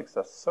charismatics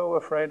are so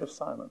afraid of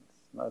silence.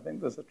 And I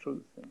think there's a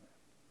truth in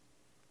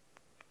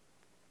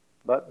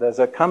that.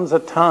 But comes a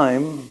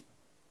time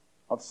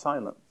of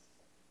silence.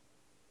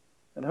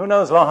 And who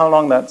knows how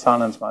long that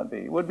silence might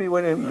be. Would be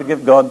willing to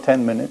give God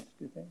 10 minutes,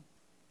 do you think?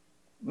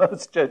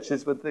 Most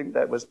churches would think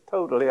that was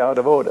totally out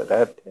of order to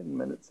have 10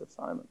 minutes of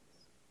silence.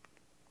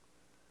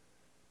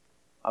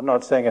 I'm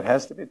not saying it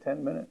has to be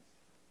 10 minutes.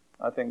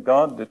 I think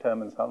God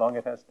determines how long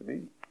it has to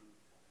be.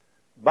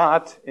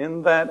 But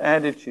in that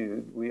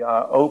attitude, we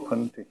are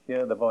open to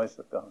hear the voice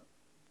of God.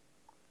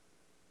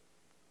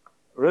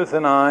 Ruth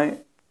and I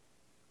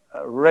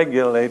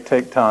regularly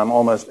take time,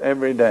 almost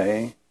every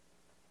day,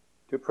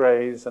 to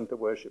praise and to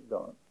worship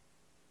God.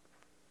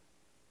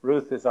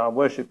 Ruth is our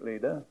worship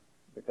leader,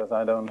 because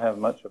I don't have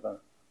much of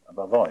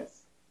a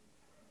voice.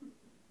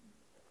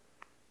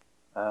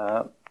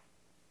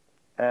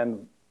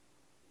 And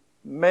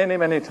many,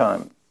 many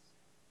times,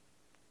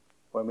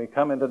 when we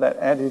come into that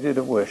attitude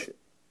of worship,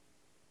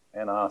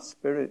 and our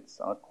spirits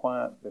are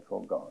quiet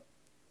before God,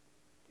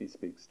 He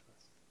speaks to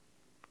us.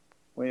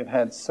 We have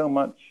had so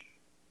much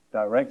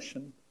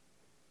direction,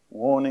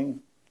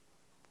 warning,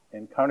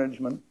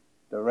 encouragement,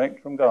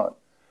 direct from God.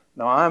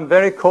 Now, I'm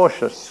very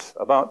cautious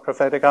about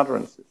prophetic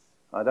utterances.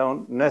 I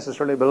don't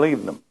necessarily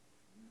believe them.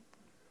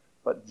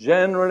 But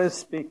generally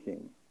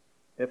speaking,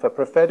 if a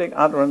prophetic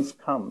utterance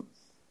comes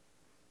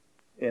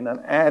in an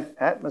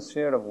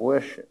atmosphere of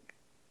worship,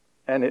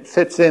 and it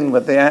fits in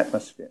with the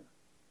atmosphere,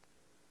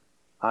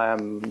 I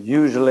am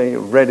usually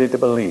ready to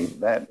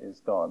believe that is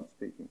God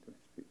speaking to his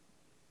people.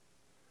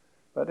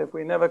 But if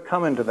we never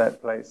come into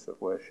that place of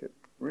worship,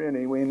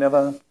 really we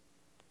never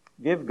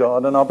give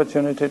God an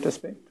opportunity to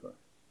speak to us.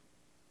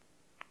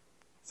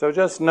 So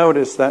just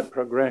notice that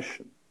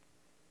progression.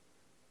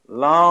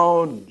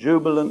 Loud,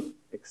 jubilant,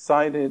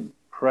 excited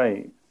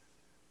praise.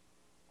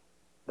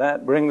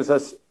 That brings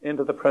us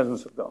into the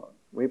presence of God.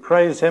 We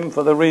praise him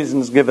for the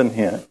reasons given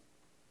here.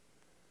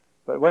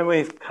 But when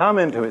we've come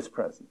into his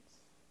presence,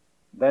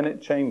 then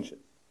it changes.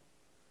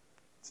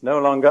 It's no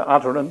longer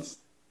utterance,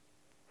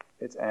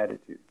 it's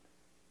attitude.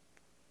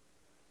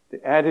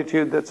 The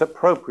attitude that's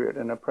appropriate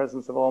in the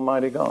presence of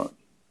Almighty God.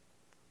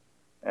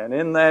 And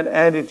in that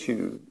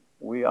attitude,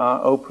 we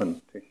are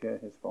open to hear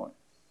his voice.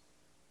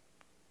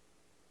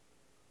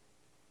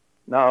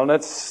 Now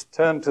let's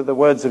turn to the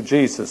words of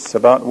Jesus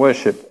about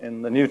worship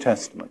in the New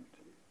Testament.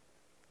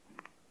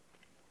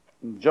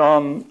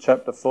 John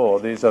chapter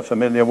 4, these are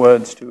familiar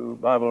words to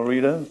Bible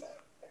readers.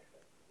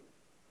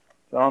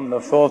 John, the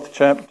 4th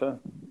chapter,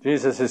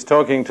 Jesus is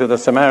talking to the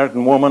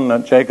Samaritan woman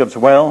at Jacob's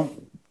well.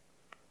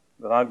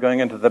 Without going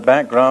into the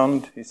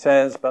background, he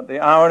says, "But the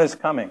hour is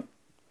coming,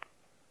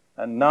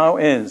 and now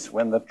is,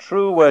 when the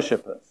true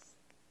worshippers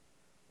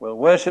will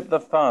worship the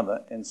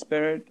Father in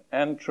spirit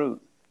and truth.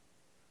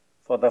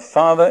 For the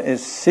Father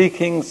is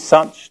seeking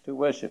such to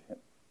worship him."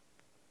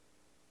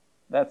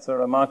 That's a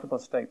remarkable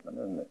statement,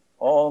 isn't it?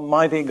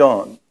 Almighty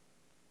God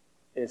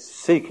is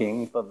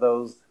seeking for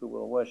those who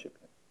will worship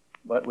him.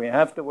 But we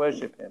have to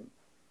worship him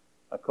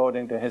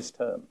according to his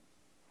terms,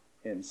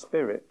 in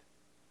spirit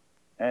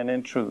and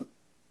in truth.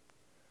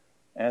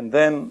 And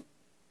then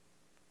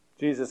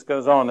Jesus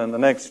goes on in the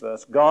next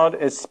verse, "God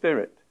is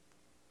spirit,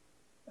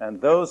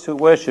 and those who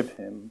worship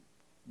him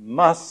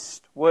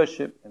must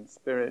worship in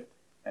spirit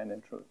and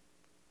in truth."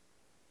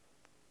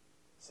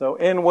 So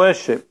in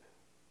worship,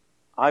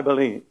 I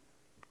believe,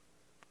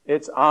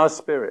 it's our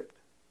spirit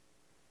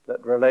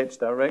that relates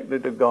directly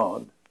to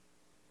God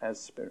as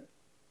spirit.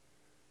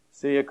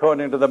 See,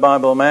 according to the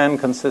Bible, man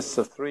consists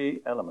of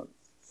 3 elements: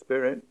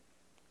 spirit,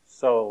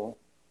 soul,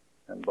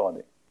 and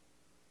body.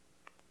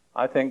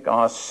 I think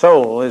our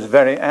soul is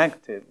very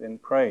active in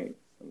praise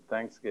and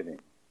thanksgiving.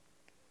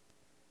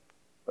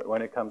 But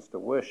when it comes to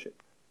worship,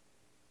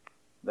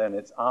 then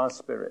it's our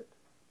spirit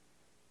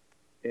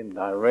in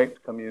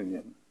direct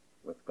communion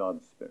with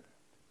God's Spirit.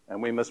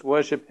 And we must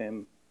worship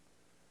him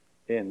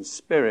in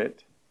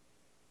spirit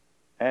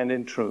and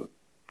in truth.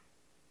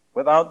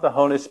 Without the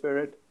Holy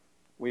Spirit,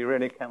 we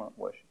really cannot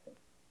worship him.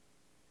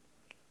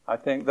 I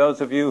think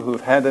those of you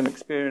who've had an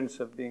experience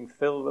of being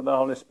filled with the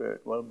Holy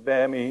Spirit will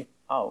bear me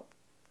out.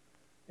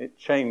 It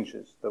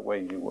changes the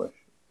way you worship.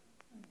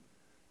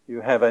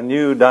 You have a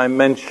new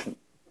dimension.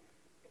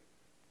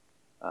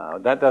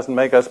 That doesn't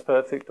make us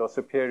perfect or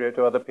superior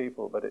to other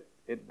people, but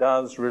it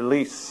does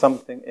release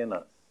something in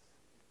us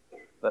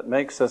that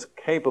makes us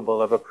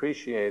capable of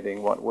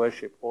appreciating what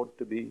worship ought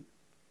to be.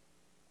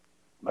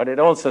 But it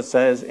also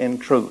says in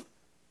truth.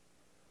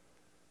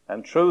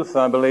 And truth,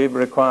 I believe,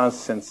 requires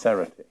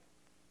sincerity.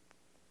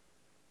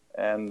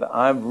 And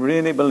I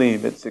really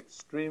believe it's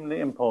extremely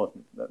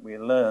important that we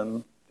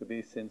learn to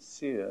be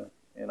sincere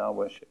in our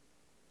worship.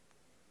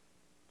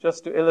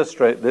 Just to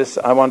illustrate this,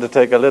 I want to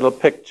take a little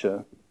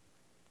picture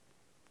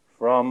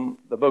from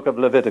the book of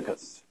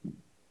Leviticus.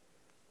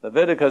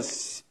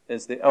 Leviticus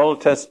is the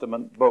Old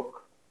Testament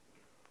book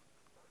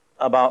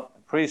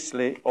about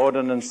priestly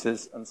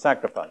ordinances and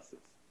sacrifices.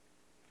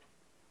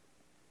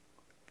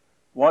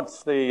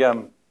 What's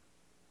the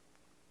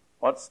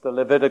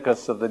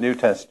Leviticus of the New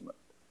Testament?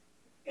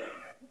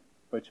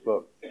 Which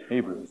book?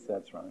 Hebrews,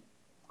 that's right.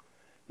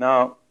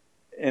 Now,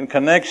 in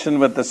connection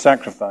with the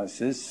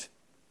sacrifices,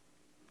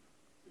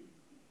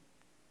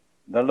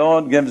 the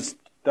Lord gives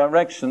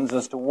directions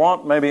as to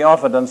what may be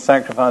offered in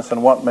sacrifice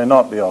and what may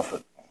not be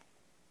offered.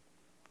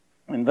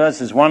 In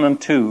verses 1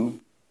 and 2,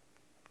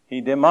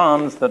 he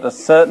demands that a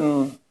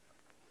certain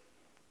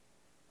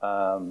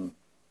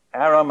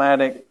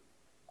aromatic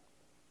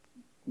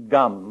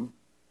gum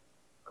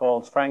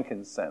called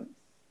frankincense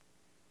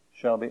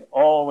shall be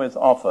always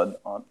offered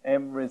on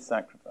every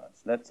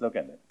sacrifice. Let's look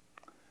at it.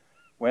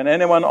 When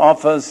anyone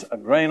offers a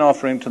grain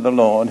offering to the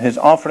Lord, his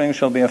offering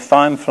shall be of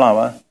fine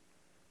flour,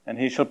 and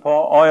he shall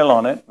pour oil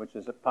on it, which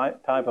is a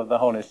type of the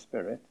Holy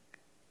Spirit,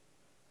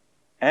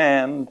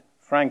 and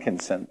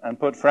frankincense, and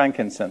put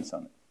frankincense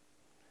on it.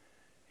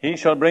 He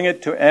shall bring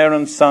it to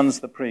Aaron's sons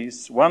the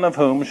priests, one of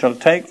whom shall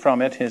take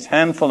from it his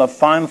handful of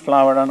fine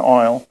flour and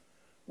oil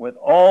with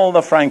all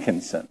the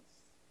frankincense.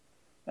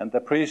 And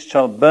the priest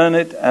shall burn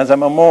it as a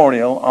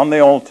memorial on the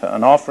altar,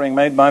 an offering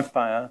made by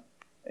fire,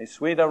 a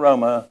sweet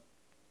aroma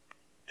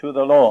to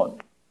the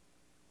Lord.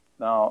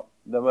 Now,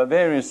 there were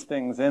various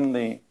things in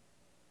the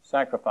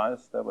sacrifice.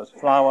 There was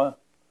flour,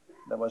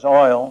 there was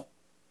oil.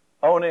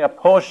 Only a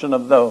portion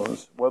of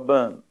those were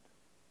burned,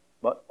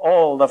 but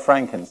all the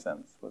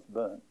frankincense was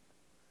burned.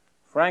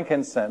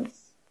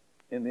 Frankincense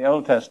in the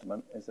Old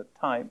Testament is a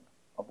type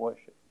of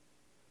worship.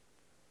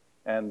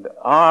 And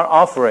our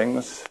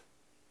offerings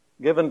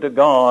given to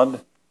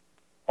God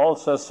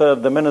also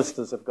serve the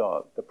ministers of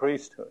God, the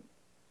priesthood.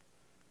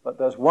 But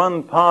there's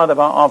one part of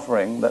our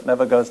offering that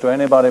never goes to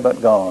anybody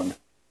but God.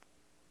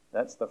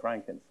 That's the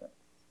frankincense,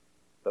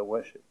 the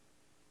worship.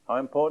 How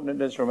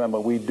important it is to remember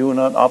we do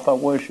not offer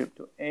worship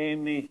to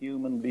any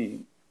human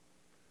being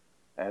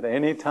at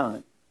any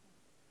time,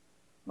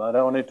 but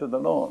only to the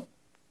Lord.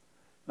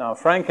 Now,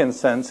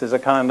 frankincense is a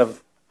kind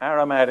of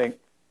aromatic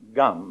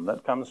gum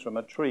that comes from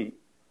a tree.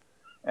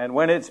 And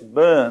when it's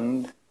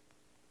burned,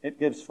 it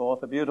gives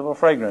forth a beautiful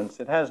fragrance.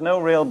 It has no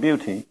real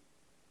beauty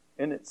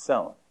in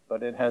itself,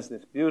 but it has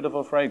this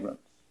beautiful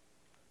fragrance.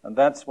 And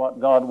that's what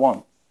God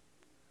wants.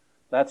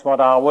 That's what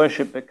our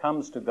worship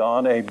becomes to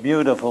God, a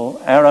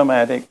beautiful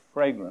aromatic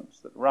fragrance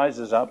that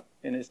rises up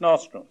in his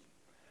nostrils.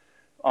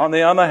 On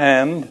the other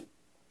hand,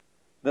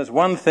 there's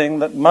one thing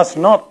that must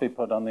not be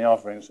put on the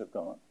offerings of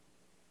God.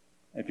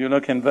 If you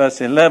look in verse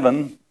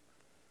 11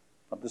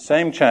 of the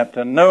same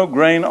chapter, no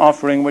grain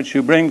offering which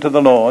you bring to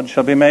the Lord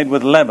shall be made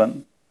with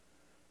leaven,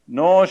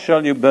 nor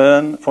shall you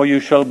burn, for you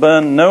shall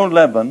burn no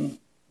leaven,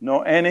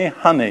 nor any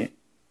honey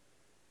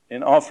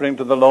in offering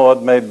to the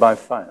Lord made by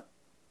fire.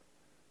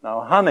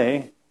 Now,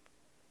 honey,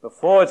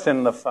 before it's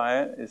in the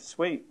fire, is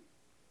sweet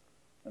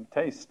and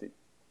tasty.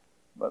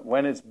 But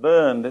when it's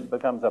burned, it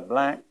becomes a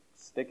black,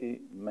 sticky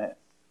mess.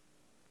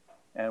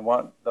 And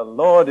what the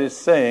Lord is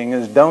saying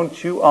is,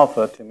 don't you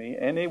offer to me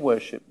any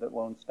worship that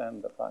won't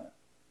stand the fire.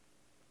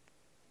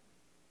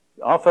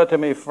 Offer to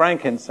me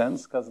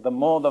frankincense, because the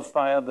more the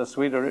fire, the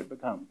sweeter it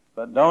becomes.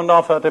 But don't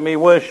offer to me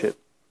worship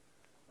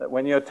that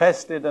when you're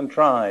tested and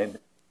tried,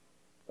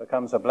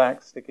 becomes a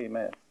black, sticky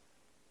mess.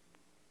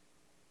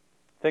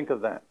 Think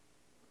of that.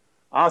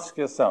 Ask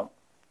yourself,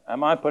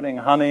 am I putting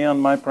honey on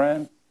my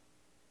prayers?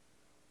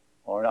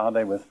 Or are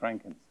they with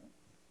frankincense?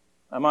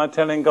 Am I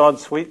telling God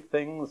sweet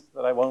things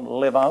that I won't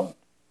live out?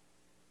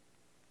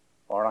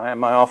 Or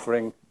am I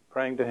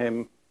praying to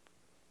him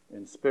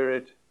in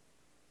spirit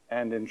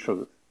and in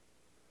truth?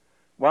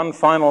 One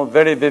final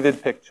very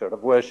vivid picture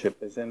of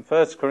worship is in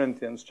 1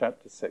 Corinthians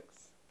chapter 6.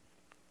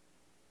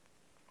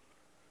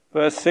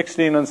 Verse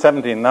 16 and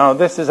 17. Now,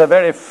 this is a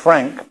very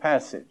frank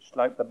passage,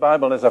 like the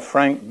Bible is a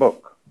frank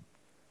book.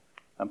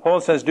 And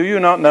Paul says, do you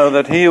not know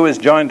that he who is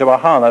joined to a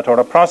harlot or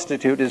a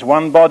prostitute is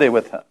one body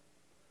with her?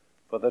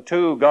 For the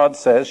two, God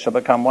says, shall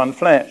become one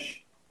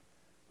flesh.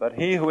 But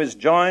he who is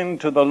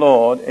joined to the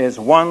Lord is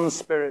one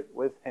spirit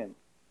with him.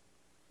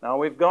 Now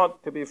we've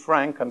got to be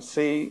frank and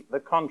see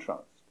the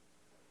contrast.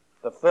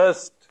 The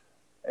first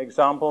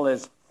example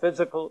is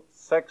physical,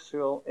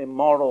 sexual,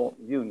 immoral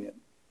union.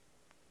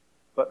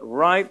 But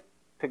right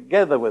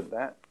together with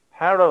that,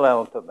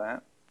 parallel to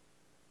that,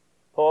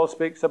 Paul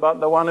speaks about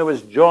the one who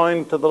is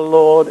joined to the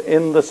Lord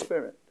in the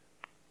Spirit.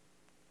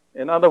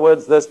 In other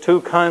words, there's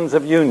two kinds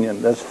of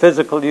union. There's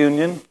physical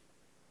union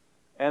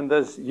and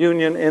there's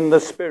union in the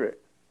Spirit.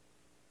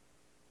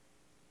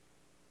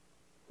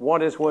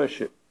 What is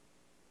worship?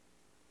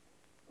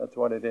 That's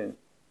what it is.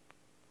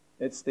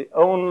 It's the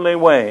only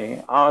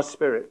way our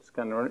spirits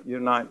can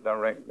unite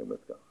directly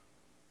with God.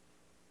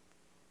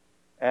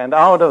 And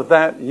out of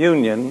that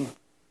union,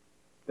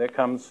 there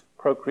comes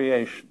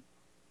procreation.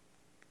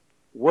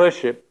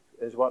 Worship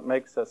is what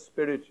makes us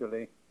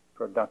spiritually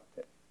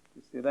productive.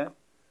 You see that?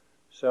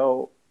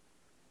 So,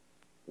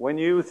 when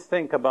you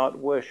think about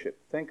worship,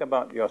 think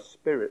about your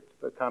spirit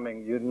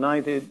becoming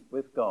united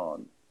with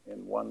God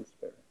in one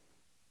spirit.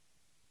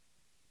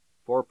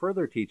 For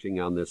further teaching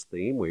on this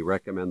theme, we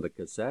recommend the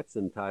cassettes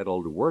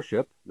entitled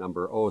Worship,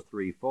 number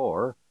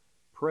 034,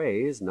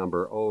 Praise,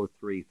 number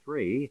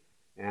 033,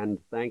 and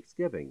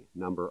Thanksgiving,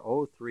 number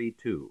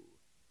 032.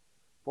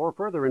 For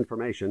further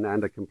information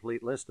and a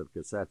complete list of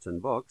cassettes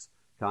and books,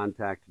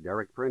 contact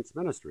Derek Prince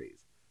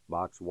Ministries,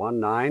 Box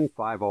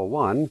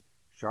 19501,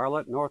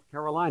 Charlotte, North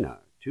Carolina,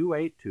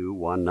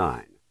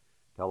 28219.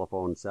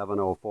 Telephone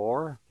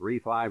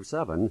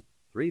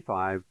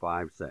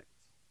 704-357-3556.